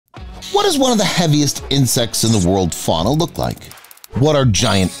What does one of the heaviest insects in the world fauna look like? What are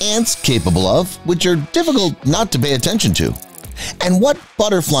giant ants capable of, which are difficult not to pay attention to? And what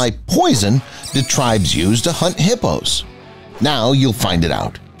butterfly poison do tribes use to hunt hippos? Now you'll find it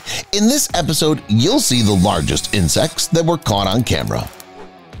out. In this episode, you'll see the largest insects that were caught on camera.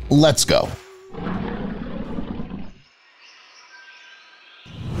 Let's go.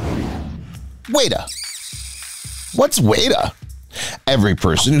 Weta. What's Weta? Every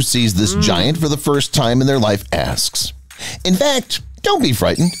person who sees this giant for the first time in their life asks. In fact, don't be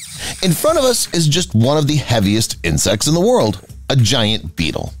frightened. In front of us is just one of the heaviest insects in the world, a giant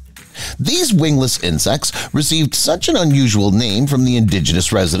beetle. These wingless insects received such an unusual name from the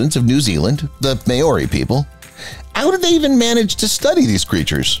indigenous residents of New Zealand, the Maori people. How did they even manage to study these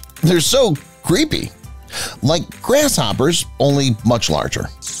creatures? They're so creepy. Like grasshoppers, only much larger.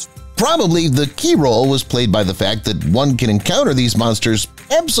 Probably the key role was played by the fact that one can encounter these monsters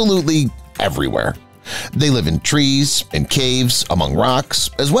absolutely everywhere. They live in trees, in caves, among rocks,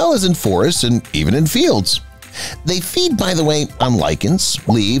 as well as in forests and even in fields. They feed, by the way, on lichens,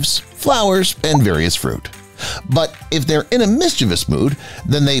 leaves, flowers, and various fruit. But if they're in a mischievous mood,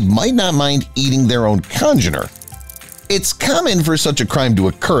 then they might not mind eating their own congener. It's common for such a crime to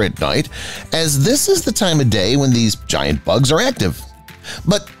occur at night, as this is the time of day when these giant bugs are active.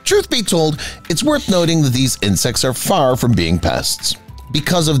 But truth be told, it's worth noting that these insects are far from being pests.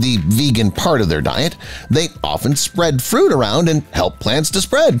 Because of the vegan part of their diet, they often spread fruit around and help plants to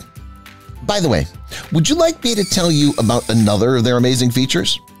spread. By the way, would you like me to tell you about another of their amazing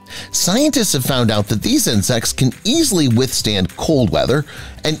features? Scientists have found out that these insects can easily withstand cold weather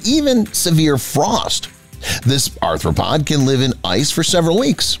and even severe frost. This arthropod can live in ice for several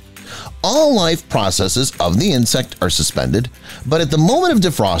weeks. All life processes of the insect are suspended, but at the moment of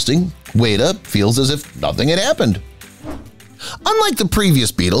defrosting, Weta feels as if nothing had happened. Unlike the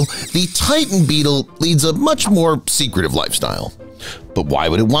previous beetle, the Titan beetle leads a much more secretive lifestyle. But why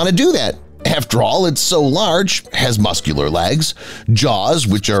would it want to do that? After all, it's so large, has muscular legs, jaws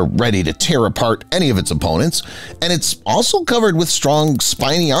which are ready to tear apart any of its opponents, and it's also covered with strong,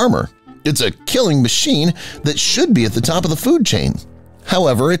 spiny armor. It's a killing machine that should be at the top of the food chain.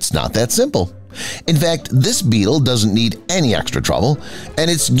 However, it's not that simple. In fact, this beetle doesn't need any extra trouble, and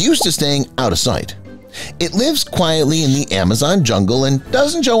it's used to staying out of sight. It lives quietly in the Amazon jungle and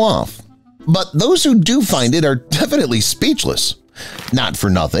doesn't show off. But those who do find it are definitely speechless. Not for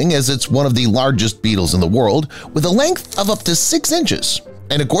nothing, as it's one of the largest beetles in the world with a length of up to 6 inches.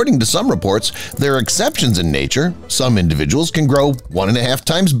 And according to some reports, there are exceptions in nature. Some individuals can grow 1.5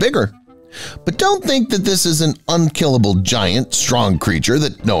 times bigger. But don't think that this is an unkillable giant, strong creature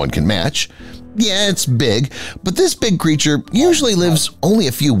that no one can match. Yeah, it's big, but this big creature usually lives only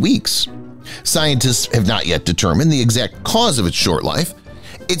a few weeks. Scientists have not yet determined the exact cause of its short life.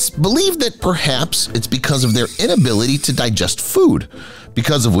 It's believed that perhaps it's because of their inability to digest food,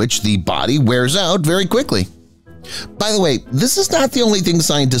 because of which the body wears out very quickly. By the way, this is not the only thing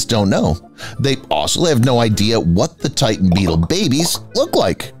scientists don't know. They also have no idea what the Titan beetle babies look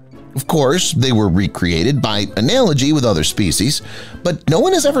like. Of course, they were recreated by analogy with other species, but no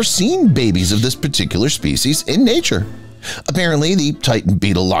one has ever seen babies of this particular species in nature. Apparently, the Titan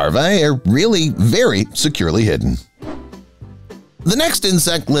beetle larvae are really very securely hidden. The next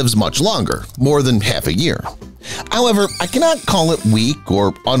insect lives much longer, more than half a year. However, I cannot call it weak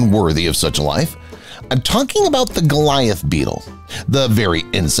or unworthy of such a life. I'm talking about the Goliath beetle, the very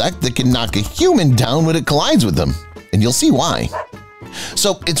insect that can knock a human down when it collides with them, and you'll see why.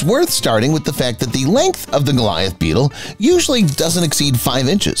 So it's worth starting with the fact that the length of the Goliath beetle usually doesn't exceed 5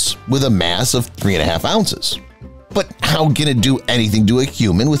 inches, with a mass of 3.5 ounces. But how can it do anything to a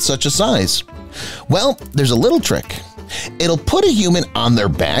human with such a size? Well, there's a little trick. It'll put a human on their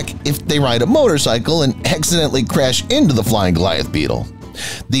back if they ride a motorcycle and accidentally crash into the flying Goliath beetle.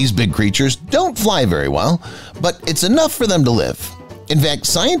 These big creatures don't fly very well, but it's enough for them to live. In fact,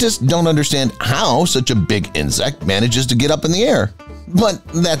 scientists don't understand how such a big insect manages to get up in the air. But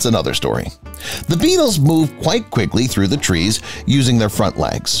that's another story. The beetles move quite quickly through the trees using their front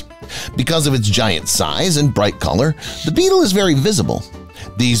legs. Because of its giant size and bright color, the beetle is very visible.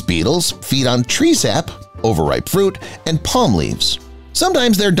 These beetles feed on tree sap, overripe fruit, and palm leaves.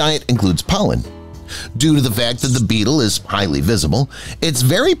 Sometimes their diet includes pollen. Due to the fact that the beetle is highly visible, it's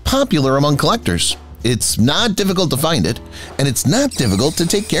very popular among collectors. It's not difficult to find it, and it's not difficult to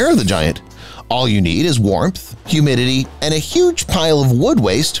take care of the giant. All you need is warmth, humidity, and a huge pile of wood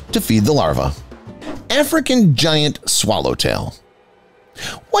waste to feed the larva. African giant swallowtail.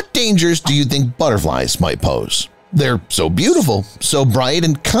 What dangers do you think butterflies might pose? They're so beautiful, so bright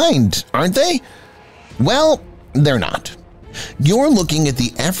and kind, aren't they? Well, they're not. You're looking at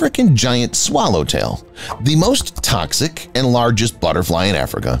the African giant swallowtail, the most toxic and largest butterfly in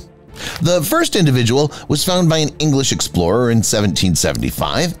Africa. The first individual was found by an English explorer in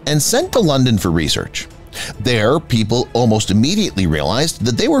 1775 and sent to London for research. There, people almost immediately realized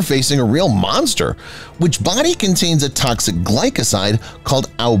that they were facing a real monster, which body contains a toxic glycoside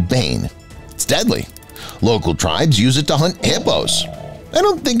called albane. It's deadly. Local tribes use it to hunt hippos. I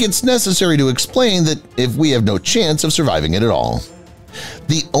don't think it's necessary to explain that if we have no chance of surviving it at all.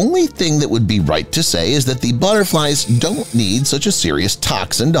 The only thing that would be right to say is that the butterflies don't need such a serious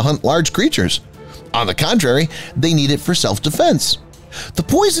toxin to hunt large creatures. On the contrary, they need it for self-defense. The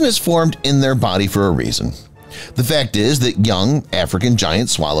poison is formed in their body for a reason. The fact is that young African giant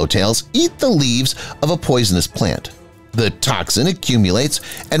swallowtails eat the leaves of a poisonous plant. The toxin accumulates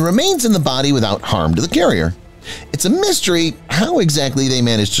and remains in the body without harm to the carrier. It's a mystery how exactly they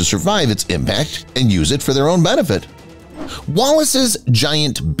manage to survive its impact and use it for their own benefit. Wallace's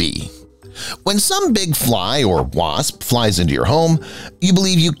giant bee. When some big fly or wasp flies into your home, you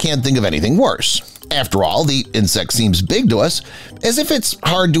believe you can't think of anything worse. After all, the insect seems big to us, as if it's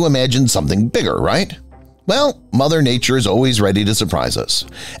hard to imagine something bigger, right? Well, Mother Nature is always ready to surprise us,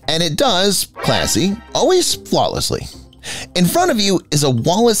 and it does, classy, always flawlessly. In front of you is a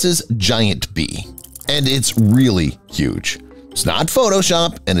Wallace's giant bee, and it's really huge. It's not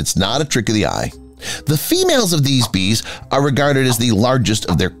Photoshop, and it's not a trick of the eye. The females of these bees are regarded as the largest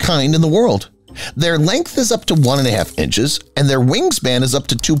of their kind in the world. Their length is up to 1.5 inches, and their wingspan is up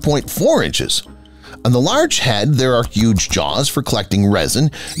to 2.4 inches. On the large head, there are huge jaws for collecting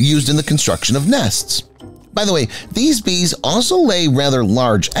resin used in the construction of nests. By the way, these bees also lay rather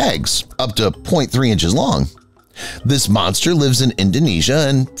large eggs, up to 0.3 inches long. This monster lives in Indonesia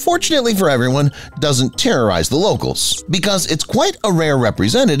and, fortunately for everyone, doesn't terrorize the locals because it's quite a rare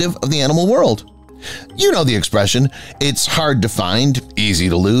representative of the animal world. You know the expression, "It's hard to find, easy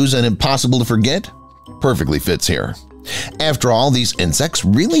to lose, and impossible to forget." Perfectly fits here. After all, these insects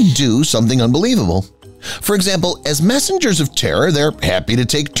really do something unbelievable. For example, as messengers of terror, they're happy to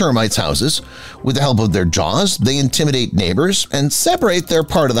take termites' houses. With the help of their jaws, they intimidate neighbors and separate their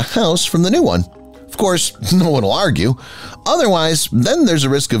part of the house from the new one. Of course, no one will argue. Otherwise, then there's a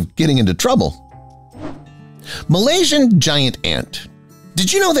risk of getting into trouble. Malaysian giant ant.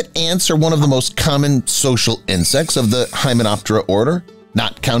 Did you know that ants are one of the most common social insects of the Hymenoptera order,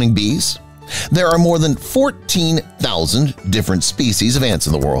 not counting bees? There are more than 14,000 different species of ants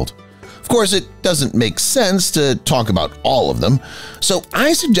in the world. Of course, it doesn't make sense to talk about all of them, so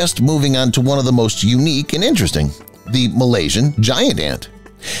I suggest moving on to one of the most unique and interesting, the Malaysian giant ant.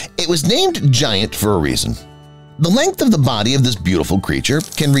 It was named giant for a reason. The length of the body of this beautiful creature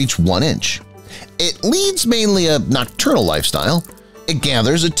can reach 1 inch. It leads mainly a nocturnal lifestyle. It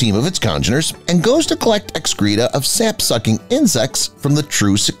gathers a team of its congeners and goes to collect excreta of sap-sucking insects from the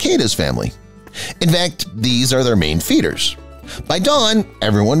true cicadas family. In fact, these are their main feeders. By dawn,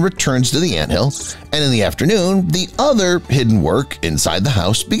 everyone returns to the anthill, and in the afternoon, the other hidden work inside the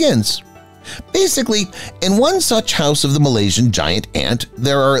house begins. Basically, in one such house of the Malaysian giant ant,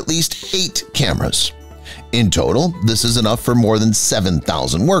 there are at least 8 cameras. In total, this is enough for more than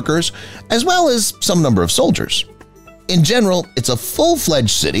 7,000 workers, as well as some number of soldiers. In general, it's a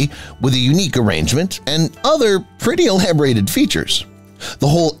full-fledged city with a unique arrangement and other pretty elaborated features. The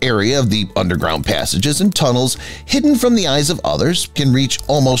whole area of the underground passages and tunnels hidden from the eyes of others can reach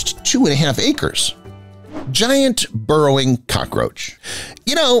almost 2.5 acres. Giant burrowing cockroach.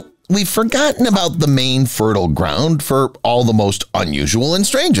 You know, we've forgotten about the main fertile ground for all the most unusual and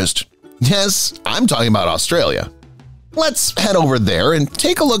strangest. Yes, I'm talking about Australia. Let's head over there and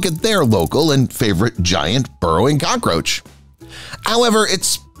take a look at their local and favorite giant burrowing cockroach. However,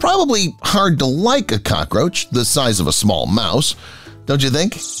 it's probably hard to like a cockroach the size of a small mouse, don't you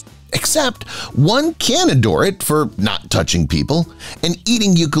think? Except one can adore it for not touching people and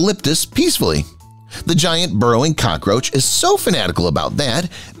eating eucalyptus peacefully. The giant burrowing cockroach is so fanatical about that,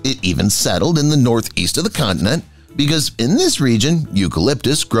 it even settled in the northeast of the continent because in this region,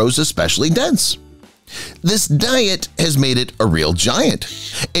 eucalyptus grows especially dense. This diet has made it a real giant.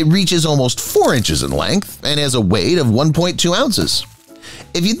 It reaches almost 4 inches in length and has a weight of 1.2 ounces.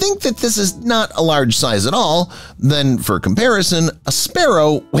 If you think that this is not a large size at all, then for comparison, a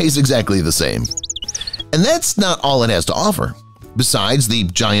sparrow weighs exactly the same. And that's not all it has to offer. Besides, the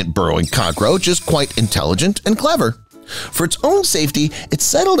giant burrowing cockroach is quite intelligent and clever. For its own safety, it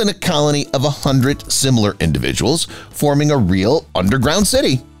settled in a colony of 100 similar individuals, forming a real underground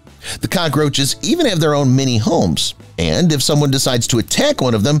city. The cockroaches even have their own mini homes, and if someone decides to attack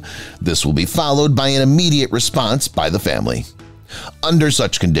one of them, this will be followed by an immediate response by the family. Under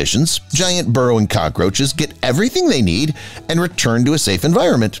such conditions, giant burrowing cockroaches get everything they need and return to a safe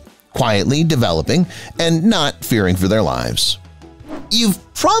environment, quietly developing and not fearing for their lives.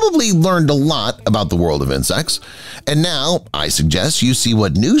 You've probably learned a lot about the world of insects, and now I suggest you see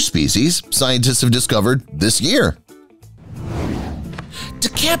what new species scientists have discovered this year.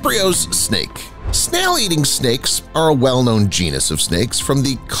 DiCaprio's snake. Snail-eating snakes are a well-known genus of snakes from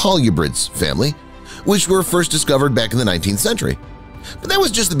the colubrids family, which were first discovered back in the 19th century. But that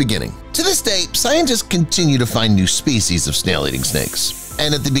was just the beginning. To this day, scientists continue to find new species of snail-eating snakes,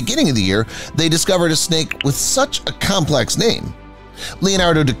 and at the beginning of the year, they discovered a snake with such a complex name.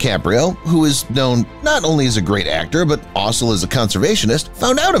 Leonardo DiCaprio, who is known not only as a great actor but also as a conservationist,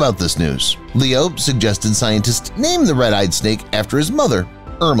 found out about this news. Leo suggested scientists name the red-eyed snake after his mother,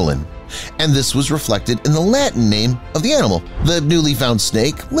 Ermelin, and this was reflected in the Latin name of the animal. The newly found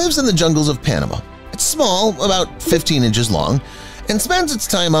snake lives in the jungles of Panama. It's small, about 15 inches long, and spends its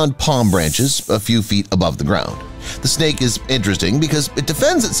time on palm branches a few feet above the ground. The snake is interesting because it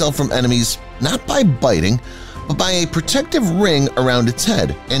defends itself from enemies not by biting, but by a protective ring around its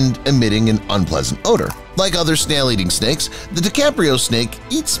head and emitting an unpleasant odor. Like other snail-eating snakes, the DiCaprio snake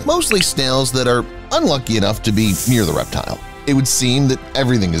eats mostly snails that are unlucky enough to be near the reptile. It would seem that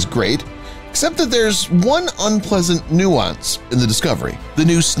everything is great, except that there's one unpleasant nuance in the discovery. The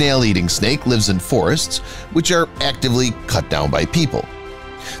new snail-eating snake lives in forests, which are actively cut down by people.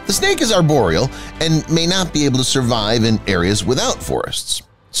 The snake is arboreal and may not be able to survive in areas without forests.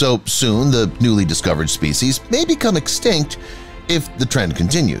 So soon, the newly discovered species may become extinct if the trend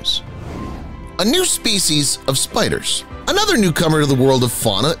continues. A new species of spiders. Another newcomer to the world of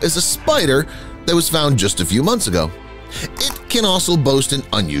fauna is a spider that was found just a few months ago. It can also boast an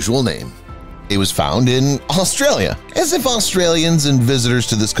unusual name. It was found in Australia, as if Australians and visitors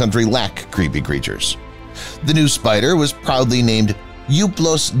to this country lack creepy creatures. The new spider was proudly named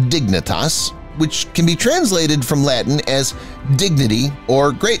Euplos dignitas, which can be translated from Latin as dignity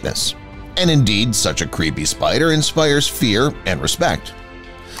or greatness. And indeed, such a creepy spider inspires fear and respect.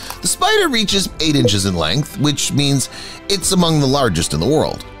 The spider reaches 8 inches in length, which means it's among the largest in the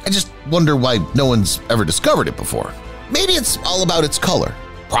world. I just wonder why no one's ever discovered it before. Maybe it's all about its color.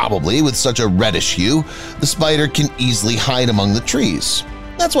 Probably with such a reddish hue, the spider can easily hide among the trees.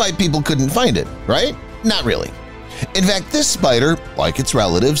 That's why people couldn't find it, right? Not really. In fact, this spider, like its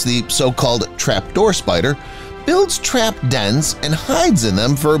relatives, the so-called trapdoor spider, builds trap dens and hides in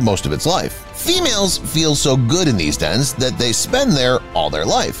them for most of its life. Females feel so good in these dens that they spend there all their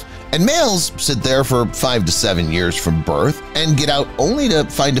life, and males sit there for 5 to 7 years from birth and get out only to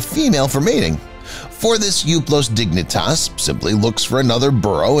find a female for mating. For this Euplos dignitas simply looks for another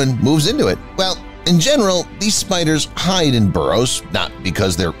burrow and moves into it. Well, in general, these spiders hide in burrows not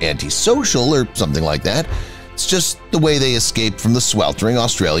because they're antisocial or something like that. It's just the way they escape from the sweltering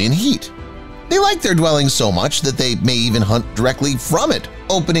Australian heat. They like their dwelling so much that they may even hunt directly from it,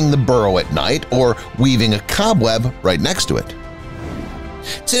 opening the burrow at night or weaving a cobweb right next to it.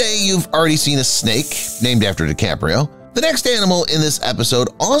 Today, you've already seen a snake named after DiCaprio. The next animal in this episode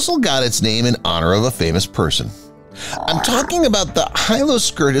also got its name in honor of a famous person. I'm talking about the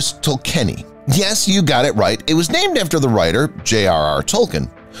Hyloskirtus tolkieni. Yes, you got it right. It was named after the writer J.R.R. Tolkien,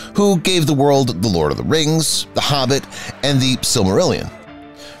 who gave the world The Lord of the Rings, The Hobbit, and the Silmarillion.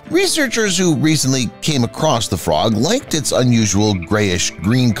 Researchers who recently came across the frog liked its unusual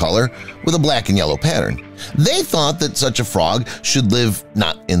grayish-green color with a black and yellow pattern. They thought that such a frog should live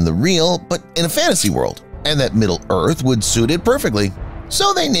not in the real, but in a fantasy world, and that Middle-earth would suit it perfectly.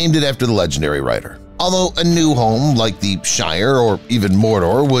 So they named it after the legendary writer. Although a new home like the Shire or even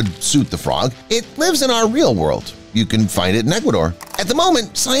Mordor would suit the frog, it lives in our real world. You can find it in Ecuador. At the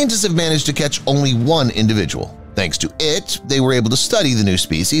moment, scientists have managed to catch only one individual. Thanks to it, they were able to study the new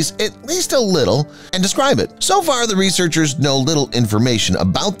species at least a little and describe it. So far, the researchers know little information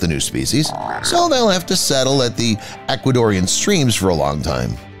about the new species, so they'll have to settle at the Ecuadorian streams for a long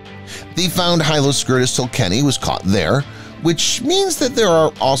time. The found Hyloskirtus tolkieni was caught there, which means that there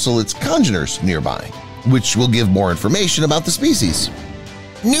are also its congeners nearby, which will give more information about the species.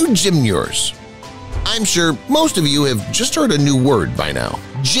 New gymnures. I'm sure most of you have just heard a new word by now.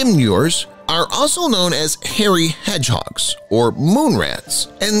 Gymnures are also known as hairy hedgehogs or moon rats,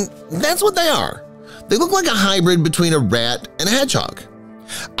 and that's what they are. They look like a hybrid between a rat and a hedgehog.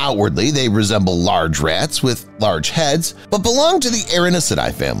 Outwardly, they resemble large rats with large heads, but belong to the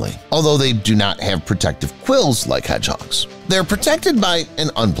Aranicidae family, although they do not have protective quills like hedgehogs. They're protected by an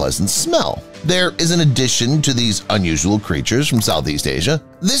unpleasant smell. There is an addition to these unusual creatures from Southeast Asia.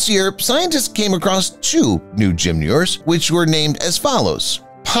 This year, scientists came across 2 new gymnures, which were named as follows: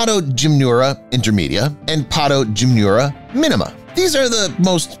 Podogymnura intermedia and Podogymnura minima. These are the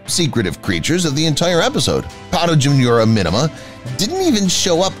most secretive creatures of the entire episode. Podogymnura minima didn't even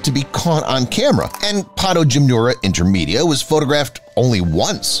show up to be caught on camera, and Podogymnura intermedia was photographed only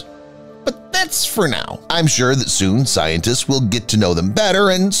once. But that's for now. I'm sure that soon scientists will get to know them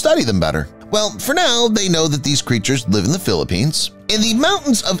better and study them better. Well, for now, they know that these creatures live in the Philippines, in the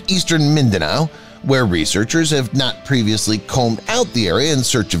mountains of eastern Mindanao, where researchers have not previously combed out the area in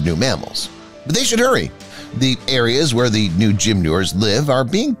search of new mammals. But they should hurry. The areas where the new gymnures live are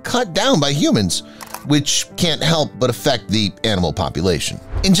being cut down by humans, which can't help but affect the animal population.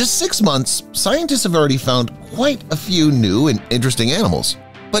 In just 6 months, scientists have already found quite a few new and interesting animals.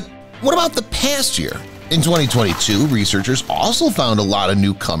 But what about the past year? In 2022, researchers also found a lot of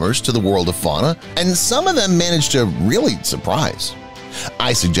newcomers to the world of fauna, and some of them managed to really surprise.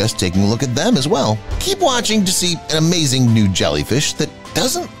 I suggest taking a look at them as well. Keep watching to see an amazing new jellyfish that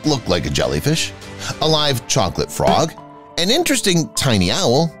doesn't look like a jellyfish, a live chocolate frog, an interesting tiny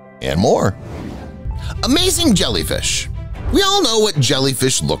owl, and more. Amazing jellyfish. We all know what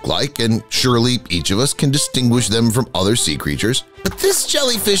jellyfish look like, and surely each of us can distinguish them from other sea creatures. But this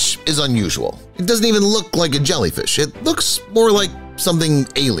jellyfish is unusual. It doesn't even look like a jellyfish. It looks more like something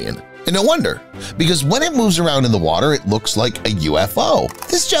alien. And no wonder, because when it moves around in the water, it looks like a UFO.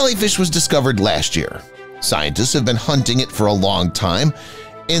 This jellyfish was discovered last year. Scientists have been hunting it for a long time.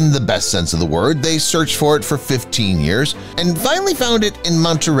 In the best sense of the word, they searched for it for 15 years and finally found it in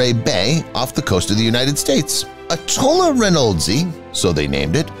Monterey Bay off the coast of the United States. Atolla reynoldsi, so they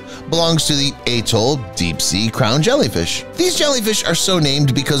named it, belongs to the atoll deep-sea crown jellyfish. These jellyfish are so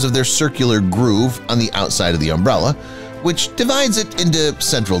named because of their circular groove on the outside of the umbrella, which divides it into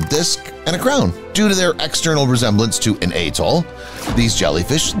central disc and a crown. Due to their external resemblance to an atoll, these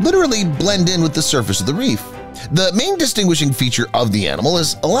jellyfish literally blend in with the surface of the reef. The main distinguishing feature of the animal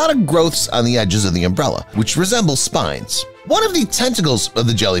is a lot of growths on the edges of the umbrella, which resemble spines. One of the tentacles of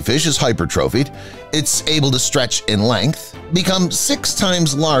the jellyfish is hypertrophied. It's able to stretch in length, become 6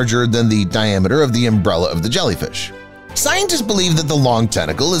 times larger than the diameter of the umbrella of the jellyfish. Scientists believe that the long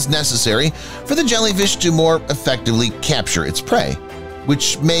tentacle is necessary for the jellyfish to more effectively capture its prey,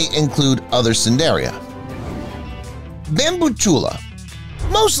 which may include other Cnidaria. Bambutula.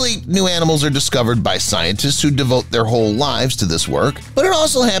 Mostly new animals are discovered by scientists who devote their whole lives to this work, but it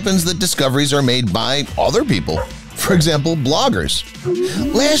also happens that discoveries are made by other people. For example, bloggers.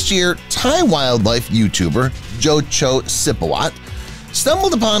 Last year, Thai wildlife YouTuber Jocho Sipawat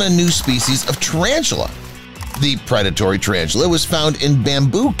stumbled upon a new species of tarantula. The predatory tarantula was found in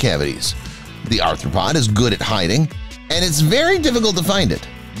bamboo cavities. The arthropod is good at hiding, and it's very difficult to find it,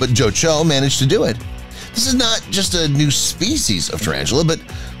 but Jocho managed to do it. This is not just a new species of tarantula, but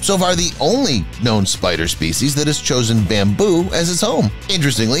so far the only known spider species that has chosen bamboo as its home.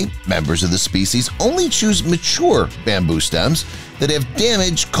 Interestingly, members of the species only choose mature bamboo stems that have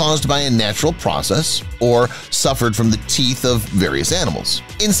damage caused by a natural process or suffered from the teeth of various animals.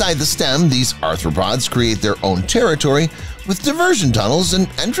 Inside the stem, these arthropods create their own territory with diversion tunnels and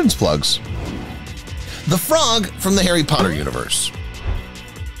entrance plugs. The frog from the Harry Potter universe.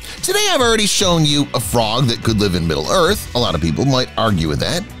 Today I've already shown you a frog that could live in Middle-earth. A lot of people might argue with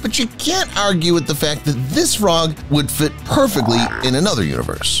that, but you can't argue with the fact that this frog would fit perfectly in another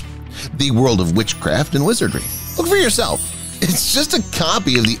universe, the world of witchcraft and wizardry. Look for yourself. It's just a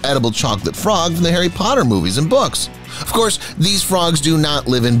copy of the edible chocolate frog from the Harry Potter movies and books. Of course, these frogs do not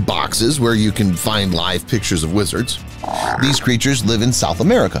live in boxes where you can find live pictures of wizards. These creatures live in South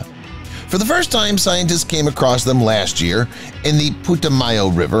America. For the first time, scientists came across them last year in the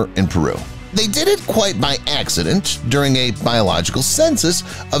Putumayo River in Peru. They did it quite by accident during a biological census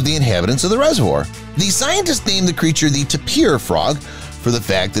of the inhabitants of the reservoir. The scientists named the creature the tapir frog for the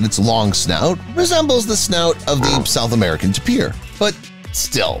fact that its long snout resembles the snout of the South American tapir. But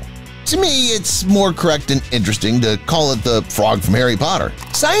still, to me, it's more correct and interesting to call it the frog from Harry Potter.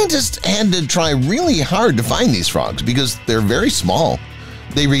 Scientists had to try really hard to find these frogs because they're very small.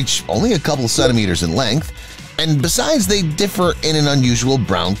 They reach only a couple centimeters in length, and besides, they differ in an unusual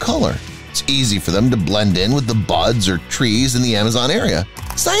brown color. It's easy for them to blend in with the buds or trees in the Amazon area.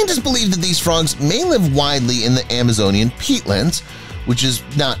 Scientists believe that these frogs may live widely in the Amazonian peatlands, which is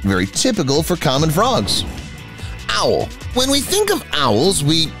not very typical for common frogs. Owl. When we think of owls,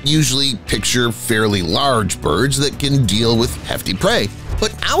 we usually picture fairly large birds that can deal with hefty prey,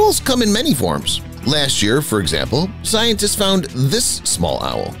 but owls come in many forms. Last year, for example, scientists found this small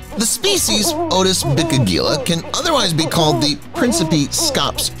owl. The species Otis bicagila can otherwise be called the Principe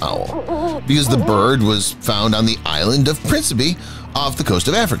scops owl because the bird was found on the island of Principe off the coast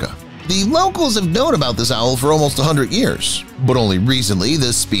of Africa. The locals have known about this owl for almost 100 years, but only recently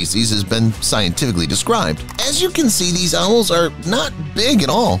this species has been scientifically described. As you can see, these owls are not big at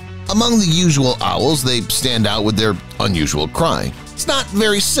all. Among the usual owls, they stand out with their unusual cry. It's not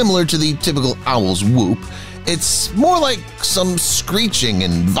very similar to the typical owl's whoop. It's more like some screeching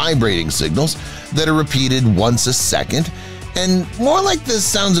and vibrating signals that are repeated once a second, and more like the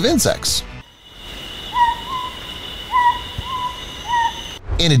sounds of insects.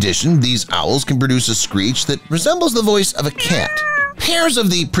 In addition, these owls can produce a screech that resembles the voice of a cat. Pairs of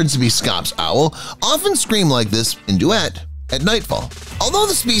the Principe scops owl often scream like this in duet at nightfall. Although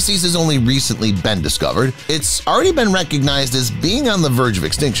the species has only recently been discovered, it's already been recognized as being on the verge of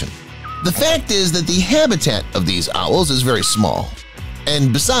extinction. The fact is that the habitat of these owls is very small,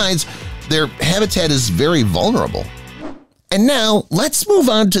 and besides, their habitat is very vulnerable. And now, let's move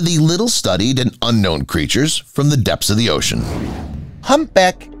on to the little-studied and unknown creatures from the depths of the ocean.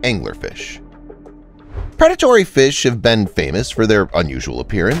 Humpback anglerfish. Predatory fish have been famous for their unusual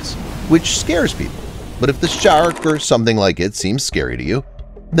appearance, which scares people. But if the shark or something like it seems scary to you,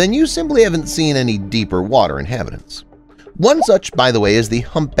 then you simply haven't seen any deeper water inhabitants. One such, by the way, is the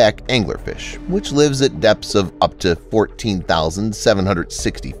humpback anglerfish, which lives at depths of up to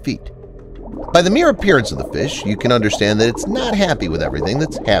 14,760 feet. By the mere appearance of the fish, you can understand that it's not happy with everything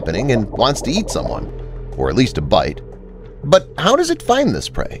that's happening and wants to eat someone, or at least a bite. But how does it find this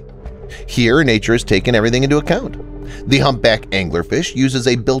prey? Here, nature has taken everything into account. The humpback anglerfish uses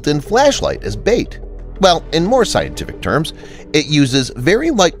a built-in flashlight as bait. Well, in more scientific terms, it uses very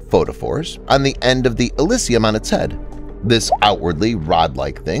light photophores on the end of the elysium on its head. This outwardly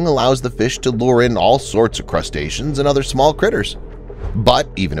rod-like thing allows the fish to lure in all sorts of crustaceans and other small critters. But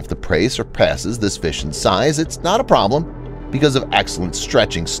even if the prey surpasses this fish in size, it's not a problem. Because of excellent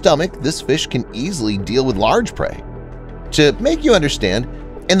stretching stomach, this fish can easily deal with large prey. To make you understand,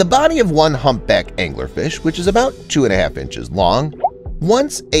 in the body of one humpback anglerfish, which is about 2.5 inches long,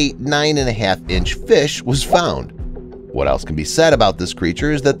 once a 9.5-inch fish was found. What else can be said about this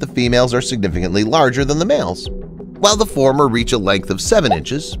creature is that the females are significantly larger than the males. While the former reach a length of 7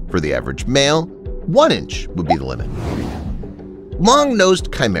 inches, for the average male, 1 inch would be the limit.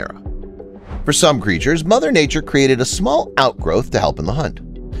 Long-nosed chimera. For some creatures, Mother Nature created a small outgrowth to help in the hunt,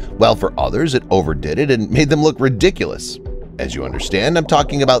 while for others it overdid it and made them look ridiculous. As you understand, I'm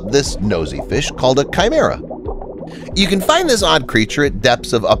talking about this nosy fish called a chimera. You can find this odd creature at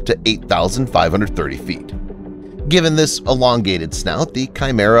depths of up to 8,530 feet. Given this elongated snout, the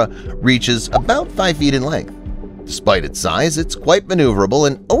chimera reaches about 5 feet in length. Despite its size, it's quite maneuverable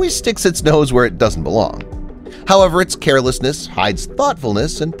and always sticks its nose where it doesn't belong. However, its carelessness hides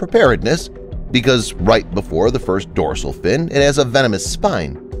thoughtfulness and preparedness because right before the first dorsal fin, it has a venomous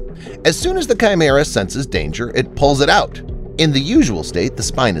spine. As soon as the chimera senses danger, it pulls it out. In the usual state, the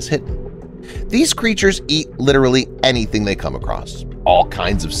spine is hidden. These creatures eat literally anything they come across. All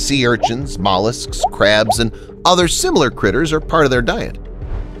kinds of sea urchins, mollusks, crabs, and other similar critters are part of their diet.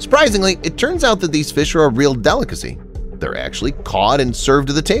 Surprisingly, it turns out that these fish are a real delicacy. They're actually caught and served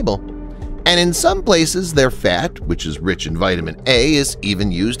to the table. And in some places, their fat, which is rich in vitamin A, is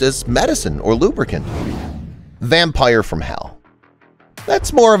even used as medicine or lubricant. Vampire from hell.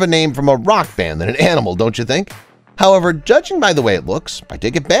 That's more of a name from a rock band than an animal, don't you think? However, judging by the way it looks, I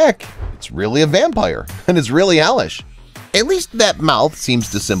take it back. It's really a vampire, and it's really hellish. At least that mouth seems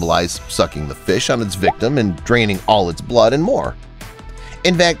to symbolize sucking the fish on its victim and draining all its blood and more.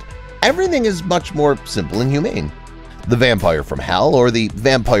 In fact, everything is much more simple and humane. The vampire from hell, or the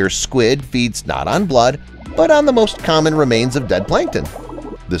vampire squid, feeds not on blood, but on the most common remains of dead plankton.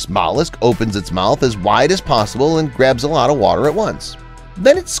 This mollusk opens its mouth as wide as possible and grabs a lot of water at once.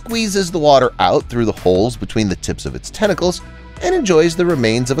 Then it squeezes the water out through the holes between the tips of its tentacles and enjoys the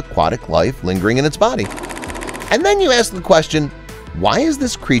remains of aquatic life lingering in its body. And then you ask the question, why is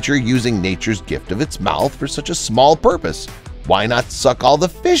this creature using nature's gift of its mouth for such a small purpose? Why not suck all the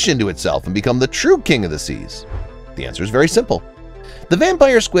fish into itself and become the true king of the seas? The answer is very simple. The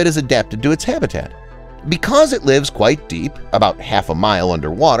vampire squid is adapted to its habitat. Because it lives quite deep, about half a mile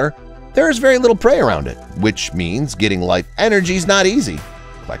underwater, there is very little prey around it, which means getting life energy is not easy.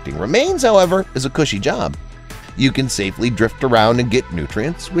 Collecting remains, however, is a cushy job. You can safely drift around and get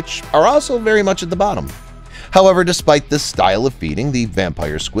nutrients, which are also very much at the bottom. However, despite this style of feeding, the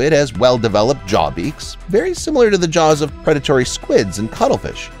vampire squid has well-developed jaw beaks, very similar to the jaws of predatory squids and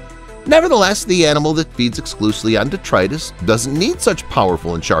cuttlefish. Nevertheless, the animal that feeds exclusively on detritus doesn't need such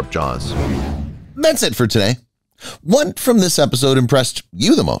powerful and sharp jaws. That's it for today. What from this episode impressed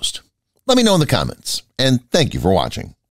you the most? Let me know in the comments, and thank you for watching.